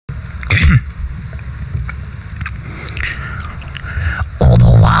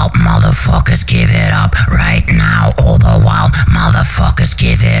motherfuckers give it up right now. All the while, motherfuckers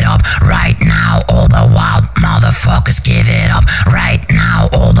give it up right now. All the while, motherfuckers give it up right now.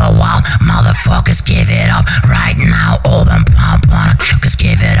 All the while, motherfuckers give it up right now. All them pop motherfuckers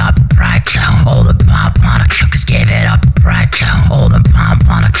give it up right now. All the pop motherfuckers give it up right now. All the pop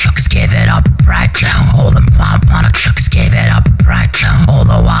motherfuckers give it up right now. All the pop motherfuckers give it up right now. All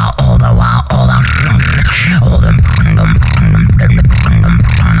the while, all the while, all the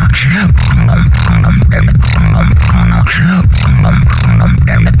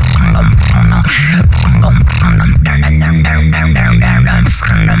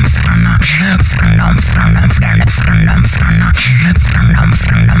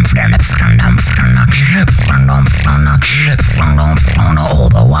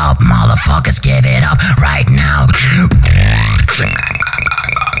motherfuckers give it up right now.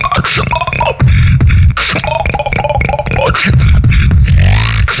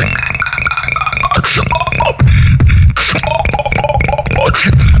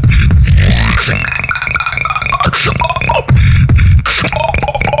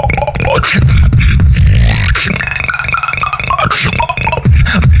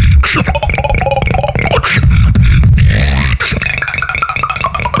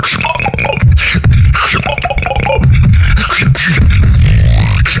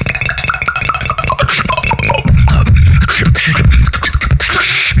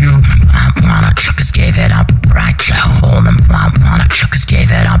 Give it up right now. All them pop motherfuckers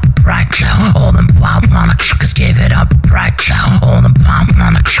give it up right now. All them pop motherfuckers give it up right now. All them pop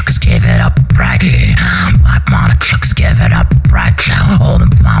motherfuckers give it up right now. Pop motherfuckers give it up right now. All them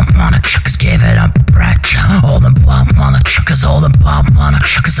pop motherfuckers give it up right now. All them pop motherfuckers, all them pop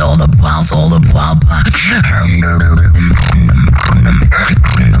motherfuckers, all the pops, all the pop.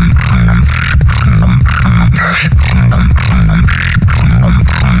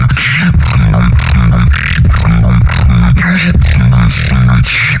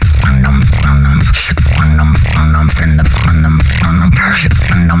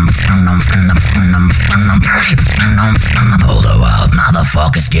 All the world,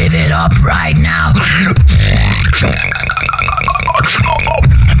 motherfuckers, give it up right now.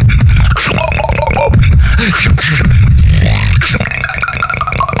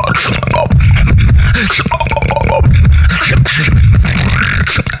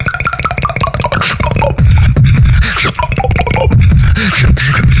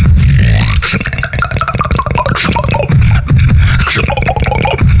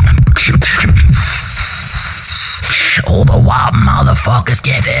 All the wild motherfuckers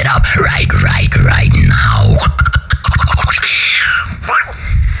give it up right now.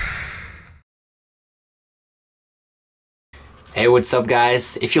 Hey, what's up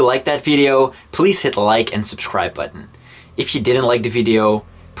guys? If you liked that video, please hit the like and subscribe button. If you didn't like the video,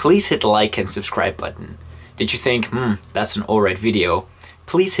 please hit the like and subscribe button. Did you think, that's an alright video?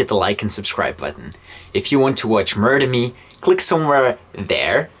 Please hit the like and subscribe button. If you want to watch Murder Me, click somewhere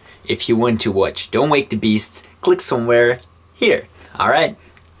there. If you want to watch Don't Wake the Beasts, click somewhere here. Alright?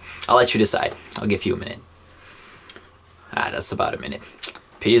 I'll let you decide. I'll give you a minute. That's about a minute.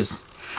 Peace.